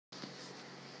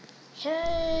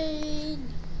Hey,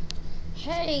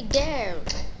 hey there.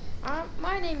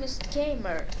 My name is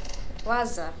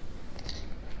Gamerlaza.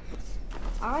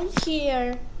 I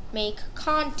here make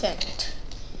content.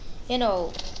 You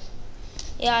know,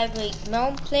 yeah, I make my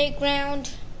own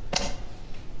playground.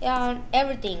 Yeah,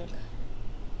 everything.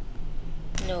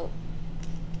 No.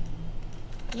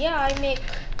 Yeah, I make.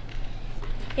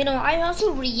 I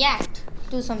also react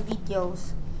to some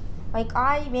videos. Like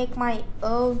I make my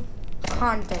own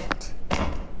content.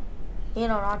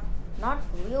 Not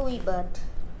really, but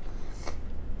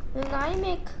I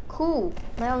make cool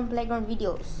my own playground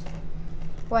videos.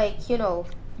 Like Jimmy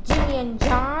and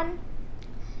John,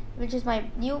 which is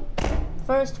my new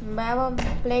first my own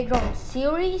playground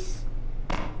series.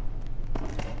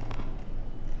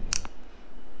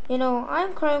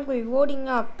 I'm currently voting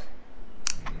up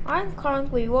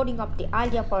the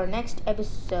idea for next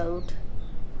episode.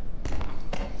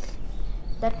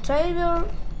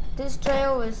 This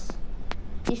trailer is.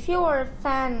 If you are a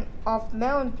fan of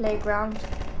Melon Playground,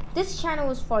 this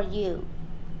channel is for you.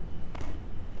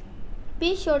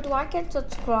 Be sure to like and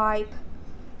subscribe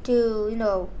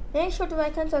make sure to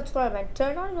like and subscribe and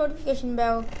turn on the notification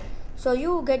bell so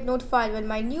you get notified when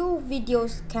my new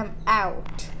videos come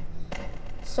out.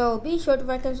 So be sure to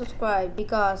like and subscribe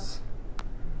because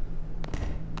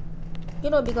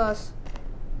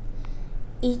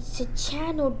it's a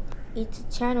channel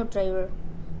trailer.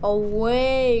 Oh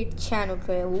wait, channel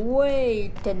trailer.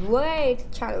 Wait,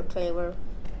 channel trailer.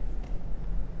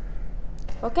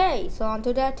 Okay, so on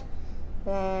to that.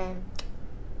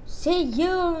 See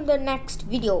you in the next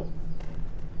video.